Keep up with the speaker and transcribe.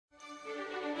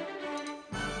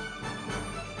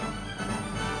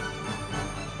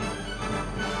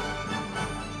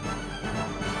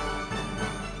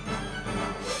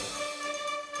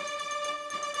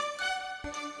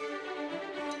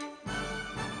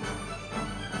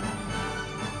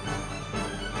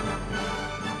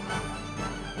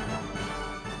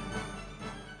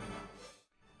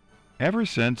Ever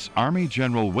since Army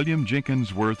General William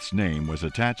Jenkins Worth's name was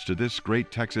attached to this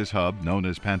great Texas hub known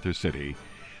as Panther City,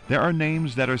 there are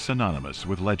names that are synonymous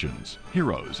with legends,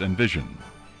 heroes, and vision.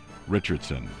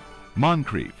 Richardson,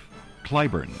 Moncrief,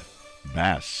 Clyburn,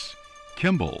 Bass,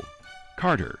 Kimball,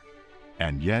 Carter,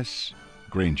 and yes,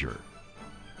 Granger.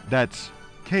 That's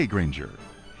Kay Granger,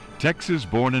 Texas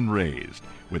born and raised,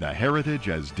 with a heritage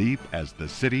as deep as the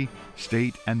city,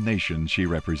 state, and nation she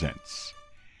represents.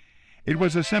 It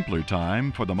was a simpler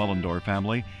time for the Mullendorf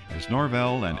family as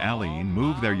Norvell and Aline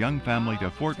moved their young family to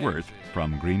Fort Worth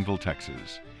from Greenville,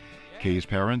 Texas. Kay's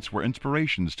parents were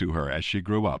inspirations to her as she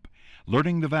grew up,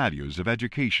 learning the values of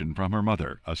education from her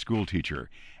mother, a schoolteacher,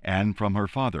 and from her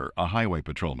father, a highway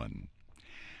patrolman.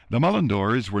 The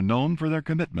Mullendors were known for their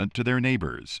commitment to their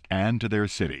neighbors and to their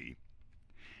city.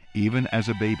 Even as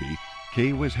a baby,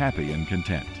 Kay was happy and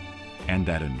content, and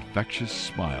that infectious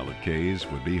smile of Kay's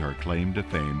would be her claim to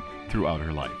fame throughout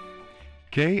her life.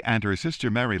 Kay and her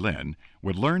sister Mary Lynn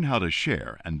would learn how to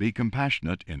share and be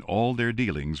compassionate in all their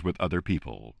dealings with other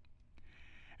people.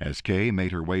 As Kay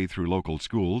made her way through local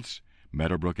schools,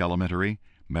 Meadowbrook Elementary,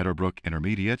 Meadowbrook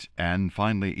Intermediate, and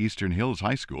finally Eastern Hills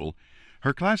High School,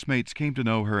 her classmates came to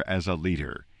know her as a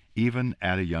leader, even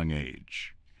at a young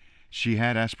age. She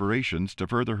had aspirations to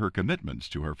further her commitments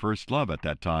to her first love at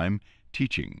that time,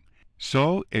 teaching.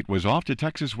 So it was off to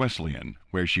Texas Wesleyan,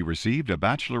 where she received a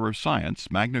Bachelor of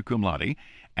Science, magna cum laude,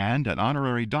 and an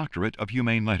honorary doctorate of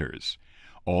humane letters.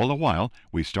 All the while,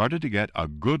 we started to get a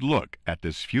good look at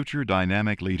this future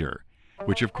dynamic leader,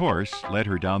 which of course led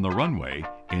her down the runway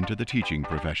into the teaching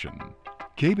profession.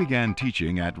 Kay began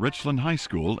teaching at Richland High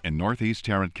School in northeast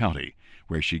Tarrant County,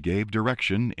 where she gave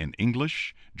direction in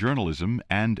English, journalism,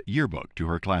 and yearbook to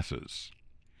her classes.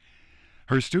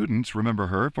 Her students remember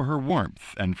her for her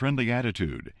warmth and friendly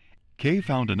attitude. Kay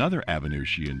found another avenue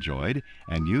she enjoyed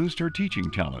and used her teaching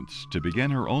talents to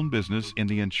begin her own business in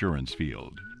the insurance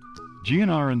field.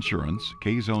 G&R Insurance,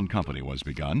 Kay's own company, was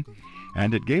begun,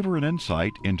 and it gave her an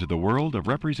insight into the world of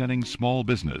representing small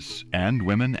business and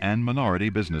women and minority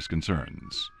business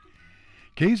concerns.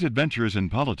 Kay's adventures in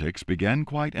politics began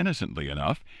quite innocently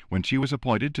enough when she was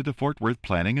appointed to the Fort Worth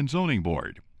Planning and Zoning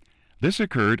Board. This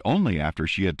occurred only after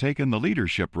she had taken the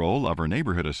leadership role of her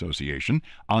neighborhood association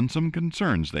on some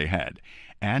concerns they had,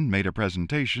 and made a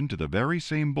presentation to the very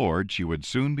same board she would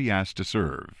soon be asked to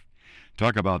serve.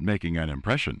 Talk about making an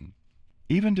impression.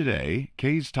 Even today,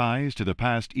 Kay's ties to the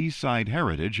past East Side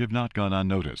heritage have not gone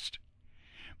unnoticed.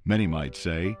 Many might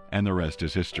say, and the rest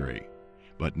is history.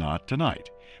 But not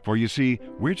tonight, for you see,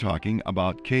 we're talking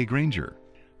about Kay Granger.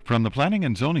 From the Planning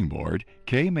and Zoning Board,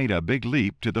 Kay made a big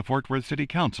leap to the Fort Worth City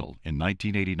Council in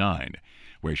 1989,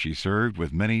 where she served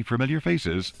with many familiar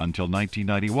faces until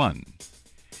 1991.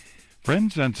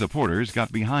 Friends and supporters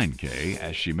got behind Kay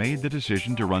as she made the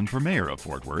decision to run for mayor of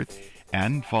Fort Worth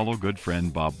and follow good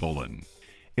friend Bob Bolin.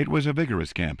 It was a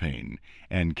vigorous campaign,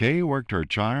 and Kay worked her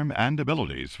charm and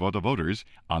abilities for the voters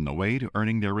on the way to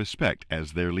earning their respect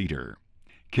as their leader.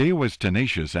 Kay was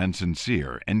tenacious and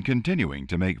sincere in continuing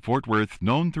to make Fort Worth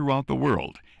known throughout the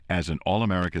world as an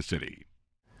all-America city.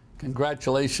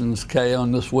 Congratulations, Kay,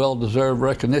 on this well-deserved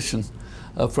recognition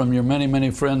from your many,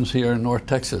 many friends here in North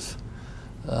Texas.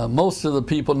 Most of the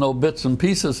people know bits and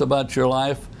pieces about your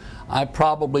life. I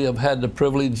probably have had the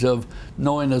privilege of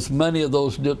knowing as many of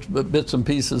those bits and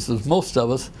pieces as most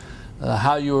of us.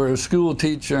 How you were a school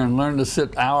teacher and learned to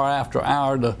sit hour after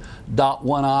hour to dot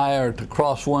one I or to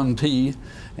cross one T,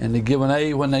 and to give an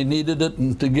A when they needed it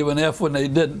and to give an F when they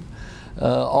didn't.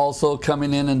 Also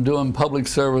coming in and doing public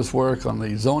service work on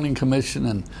the Zoning Commission,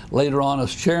 and later on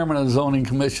as chairman of the Zoning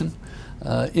Commission.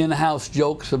 In-house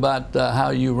jokes about how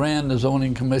you ran the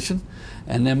Zoning Commission,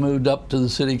 and then moved up to the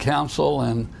City Council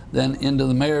and then into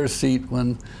the mayor's seat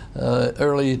when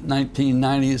early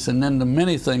 1990s, and then the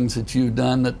many things that you've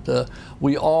done that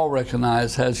we all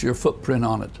recognize has your footprint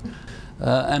on it.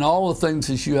 And all the things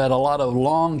that you had a lot of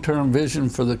long-term vision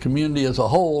for the community as a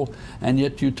whole, and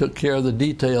yet you took care of the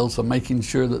details of making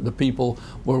sure that the people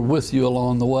were with you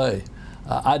along the way.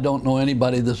 I don't know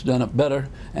anybody that's done it better,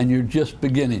 and you're just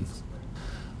beginning.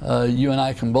 You and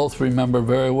I can both remember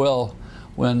very well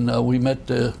when we met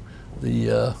the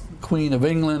Queen of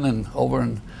England and over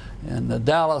in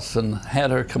Dallas, and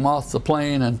had her come off the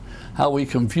plane, and how we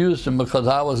confused him, because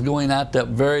I was going out that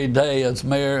very day as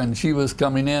mayor and she was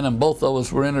coming in, and both of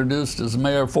us were introduced as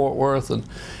Mayor of Fort Worth,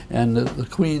 and the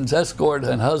Queen's escort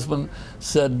and husband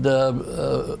said,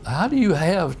 how do you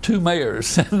have two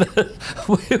mayors? And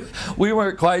we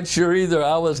weren't quite sure either.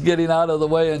 I was getting out of the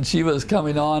way and she was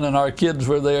coming on, and our kids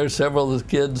were there, several of the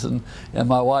kids and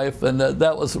my wife, and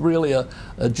that was really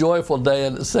a joyful day,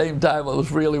 and at the same time it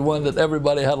was really one that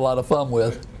everybody had a lot of fun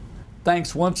with.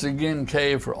 Thanks once again,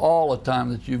 Kay, for all the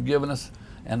time that you've given us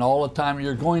and all the time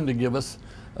you're going to give us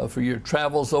for your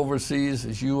travels overseas.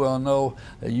 As you well know,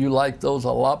 you like those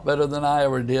a lot better than I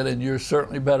ever did, and you're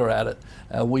certainly better at it.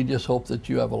 We just hope that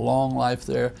you have a long life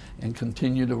there and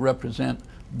continue to represent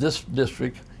this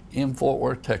district in Fort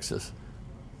Worth, Texas.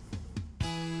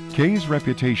 Kay's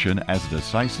reputation as a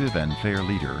decisive and fair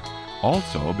leader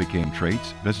also became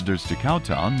traits visitors to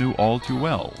Cowtown knew all too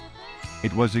well.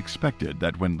 It was expected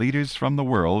that when leaders from the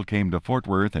world came to Fort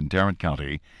Worth and Tarrant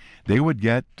County, they would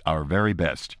get our very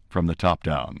best from the top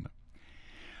down.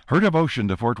 Her devotion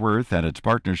to Fort Worth and its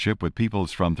partnership with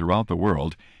peoples from throughout the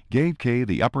world gave Kay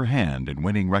the upper hand in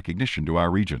winning recognition to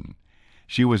our region.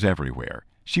 She was everywhere.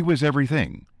 She was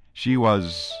everything. She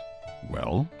was,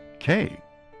 well, Kay.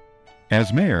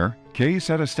 As mayor, Kay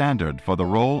set a standard for the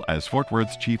role as Fort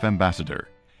Worth's chief ambassador.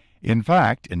 In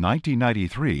fact, in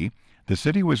 1993, the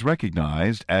city was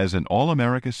recognized as an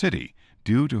All-America city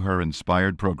due to her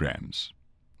inspired programs.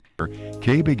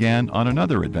 Kay began on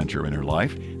another adventure in her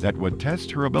life that would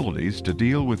test her abilities to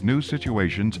deal with new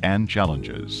situations and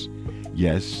challenges.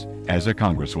 Yes, as a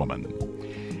Congresswoman.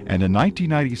 And in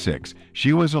 1996,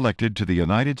 she was elected to the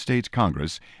United States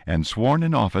Congress and sworn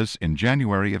in office in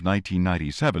January of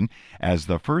 1997 as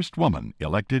the first woman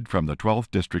elected from the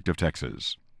 12th District of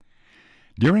Texas.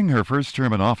 During her first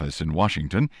term in office in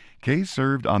Washington, Kay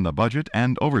served on the Budget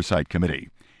and Oversight Committee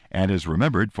and is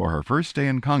remembered for her first day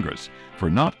in Congress for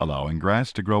not allowing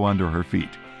grass to grow under her feet,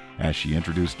 as she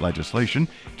introduced legislation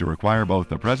to require both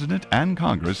the President and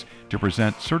Congress to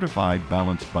present certified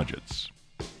balanced budgets.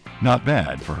 Not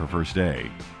bad for her first day.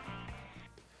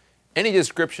 Any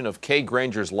description of Kay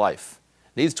Granger's life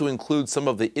needs to include some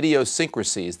of the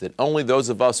idiosyncrasies that only those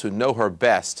of us who know her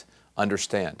best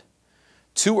understand.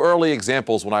 Two early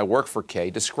examples when I worked for Kay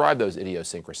describe those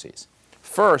idiosyncrasies.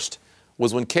 First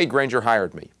was when Kay Granger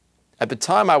hired me. At the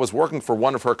time, I was working for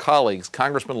one of her colleagues,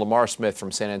 Congressman Lamar Smith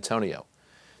from San Antonio.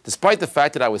 Despite the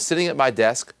fact that I was sitting at my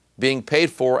desk, being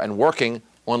paid for and working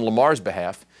on Lamar's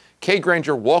behalf, Kay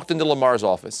Granger walked into Lamar's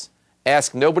office,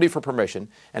 asked nobody for permission,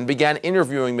 and began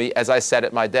interviewing me as I sat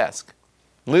at my desk.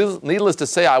 Needless to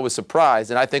say, I was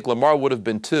surprised, and I think Lamar would have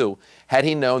been too, had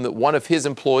he known that one of his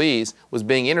employees was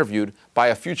being interviewed by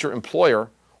a future employer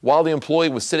while the employee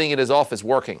was sitting at his office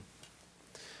working.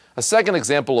 A second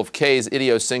example of Kay's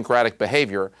idiosyncratic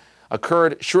behavior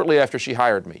occurred shortly after she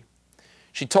hired me.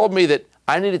 She told me that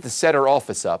I needed to set her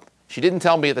office up. She didn't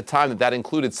tell me at the time that that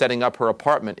included setting up her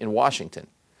apartment in Washington.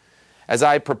 As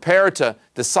I prepared to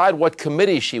decide what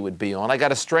committee she would be on, I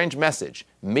got a strange message: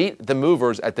 meet the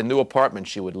movers at the new apartment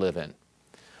she would live in.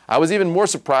 I was even more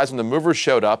surprised when the movers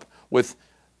showed up with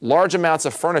large amounts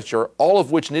of furniture, all of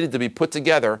which needed to be put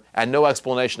together, and no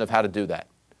explanation of how to do that.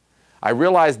 I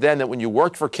realized then that when you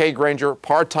worked for Kay Granger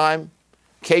part-time,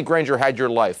 Kay Granger had your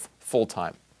life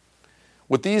full-time.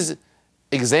 What these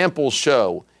examples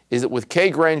show is that with Kay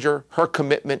Granger, her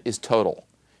commitment is total.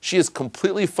 She is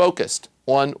completely focused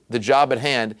on the job at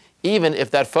hand, even if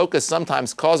that focus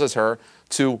sometimes causes her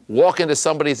to walk into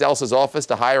somebody else's office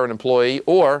to hire an employee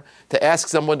or to ask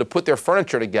someone to put their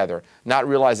furniture together, not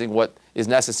realizing what is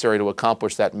necessary to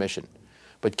accomplish that mission.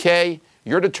 But Kay,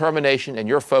 your determination and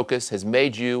your focus has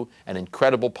made you an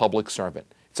incredible public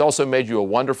servant. It's also made you a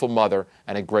wonderful mother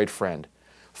and a great friend.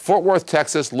 Fort Worth,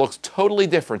 Texas looks totally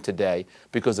different today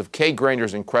because of Kay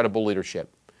Granger's incredible leadership.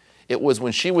 It was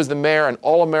when she was the mayor, an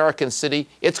all-American city.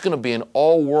 It's going to be an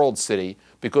all-world city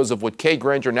because of what Kay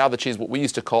Granger, now that she's what we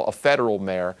used to call a federal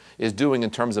mayor, is doing in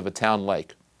terms of a town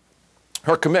like.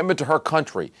 Her commitment to her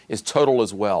country is total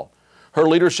as well. Her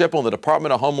leadership on the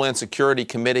Department of Homeland Security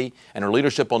Committee and her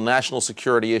leadership on national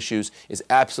security issues is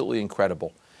absolutely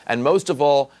incredible. And most of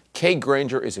all, Kay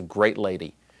Granger is a great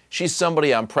lady. She's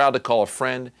somebody I'm proud to call a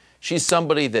friend. She's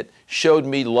somebody that showed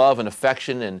me love and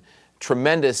affection and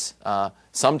tremendous,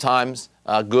 sometimes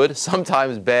good,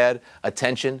 sometimes bad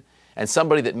attention, and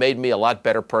somebody that made me a lot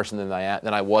better person than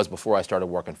I was before I started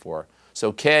working for her.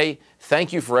 So Kay,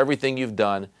 thank you for everything you've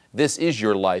done. This is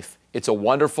your life. It's a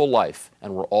wonderful life,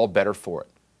 and we're all better for it.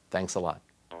 Thanks a lot.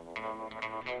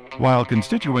 While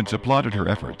constituents applauded her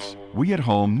efforts, we at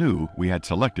home knew we had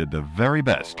selected the very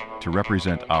best to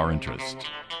represent our interests.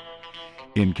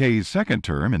 In Kay's second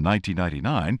term in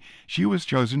 1999, she was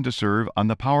chosen to serve on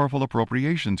the powerful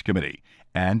Appropriations Committee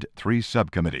and 3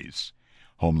 subcommittees: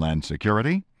 Homeland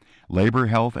Security, Labor,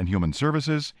 Health and Human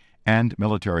Services, and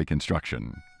Military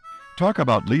Construction. Talk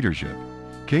about leadership.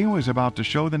 Kay was about to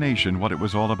show the nation what it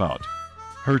was all about.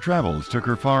 Her travels took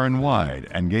her far and wide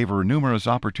and gave her numerous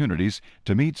opportunities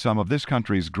to meet some of this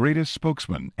country's greatest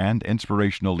spokesmen and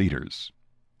inspirational leaders.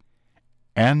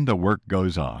 And the work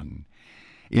goes on.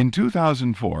 In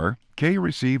 2004, Kay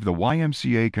received the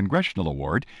YMCA Congressional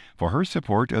Award for her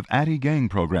support of anti-gang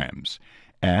programs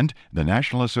and the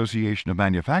National Association of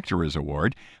Manufacturers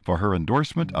Award for her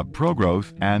endorsement of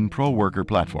pro-growth and pro-worker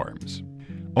platforms.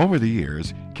 Over the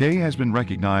years, Kay has been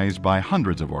recognized by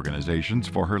hundreds of organizations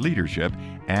for her leadership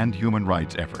and human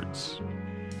rights efforts.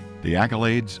 The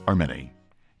accolades are many.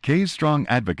 Kay's strong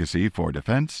advocacy for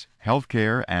defense, health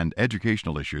care, and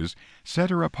educational issues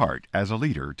set her apart as a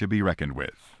leader to be reckoned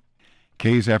with.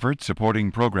 Kay's efforts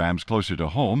supporting programs closer to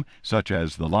home, such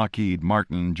as the Lockheed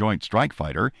Martin Joint Strike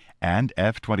Fighter and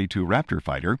F-22 Raptor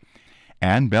fighter,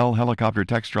 and Bell Helicopter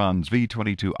Textron's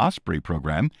V-22 Osprey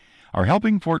program, are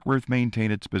helping Fort Worth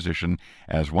maintain its position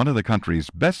as one of the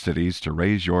country's best cities to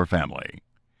raise your family.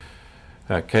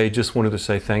 Kay, just wanted to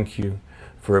say thank you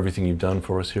for everything you've done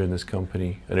for us here in this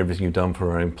company and everything you've done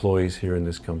for our employees here in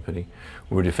this company.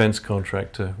 We're a defense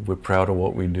contractor. We're proud of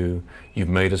what we do. You've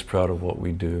made us proud of what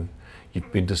we do.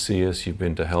 You've been to see us. You've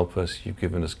been to help us. You've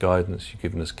given us guidance. You've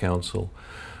given us counsel.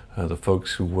 The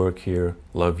folks who work here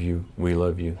love you. We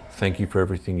love you. Thank you for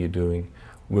everything you're doing.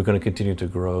 We're going to continue to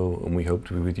grow, and we hope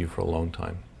to be with you for a long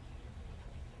time.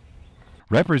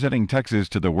 Representing Texas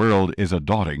to the world is a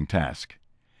daunting task.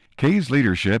 Kay's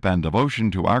leadership and devotion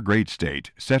to our great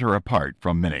state set her apart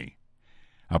from many.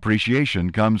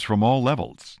 Appreciation comes from all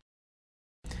levels.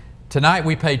 Tonight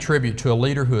we pay tribute to a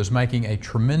leader who is making a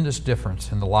tremendous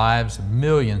difference in the lives of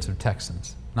millions of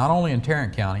Texans, not only in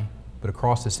Tarrant County, but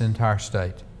across this entire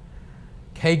state.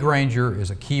 Kay Granger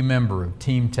is a key member of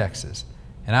Team Texas,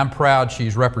 and I'm proud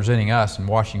she's representing us in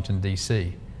Washington,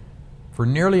 D.C. For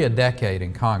nearly a decade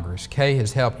in Congress, Kay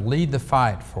has helped lead the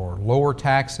fight for lower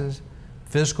taxes,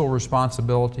 fiscal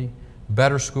responsibility,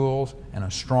 better schools, and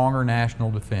a stronger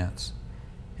national defense.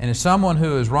 And as someone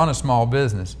who has run a small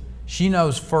business, she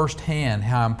knows firsthand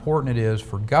how important it is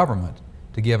for government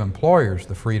to give employers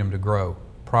the freedom to grow,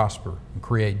 prosper, and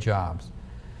create jobs.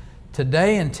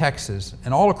 Today in Texas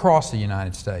and all across the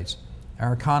United States,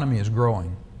 our economy is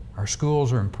growing, our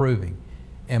schools are improving,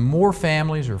 and more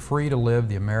families are free to live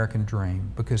the American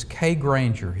dream because Kay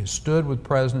Granger has stood with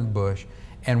President Bush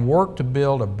and worked to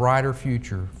build a brighter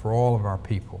future for all of our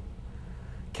people.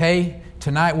 Kay,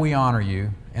 tonight we honor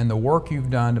you and the work you've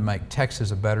done to make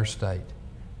Texas a better state.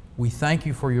 We thank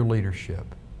you for your leadership.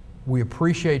 We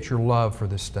appreciate your love for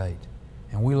this state,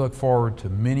 and we look forward to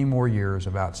many more years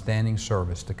of outstanding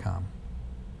service to come.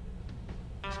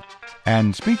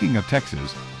 And speaking of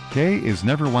Texas, Kay is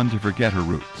never one to forget her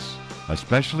roots,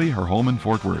 especially her home in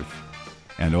Fort Worth.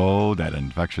 And oh, that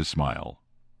infectious smile.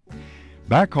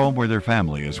 Back home with her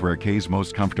family is where Kay's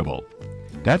most comfortable.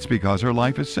 That's because her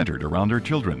life is centered around her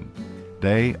children.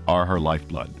 They are her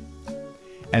lifeblood.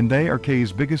 And they are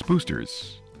Kay's biggest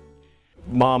boosters.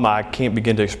 Mom, I can't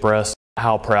begin to express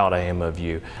how proud I am of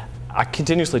you. I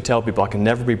continuously tell people I can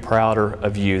never be prouder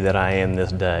of you than I am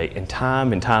this day. And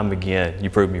time again, you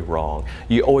prove me wrong.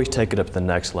 You always take it up to the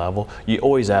next level. You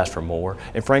always ask for more.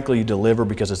 And frankly, you deliver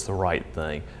because it's the right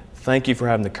thing. Thank you for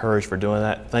having the courage for doing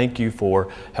that. Thank you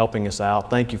for helping us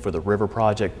out. Thank you for the River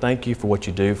Project. Thank you for what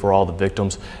you do for all the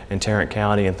victims in Tarrant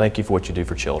County. And thank you for what you do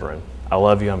for children. I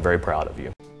love you. I'm very proud of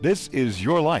you. This is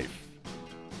your life.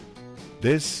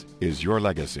 This is your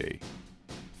legacy.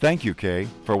 Thank you, Kay,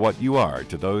 for what you are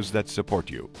to those that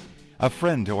support you. A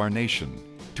friend to our nation,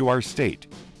 to our state,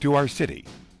 to our city,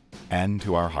 and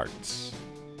to our hearts.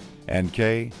 And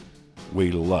Kay,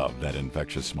 we love that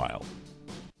infectious smile.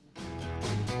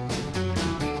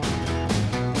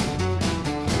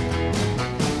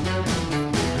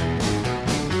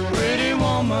 Pretty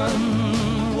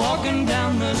woman, walking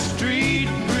down the street,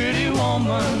 pretty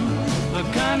woman, the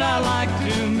kind I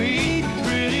like to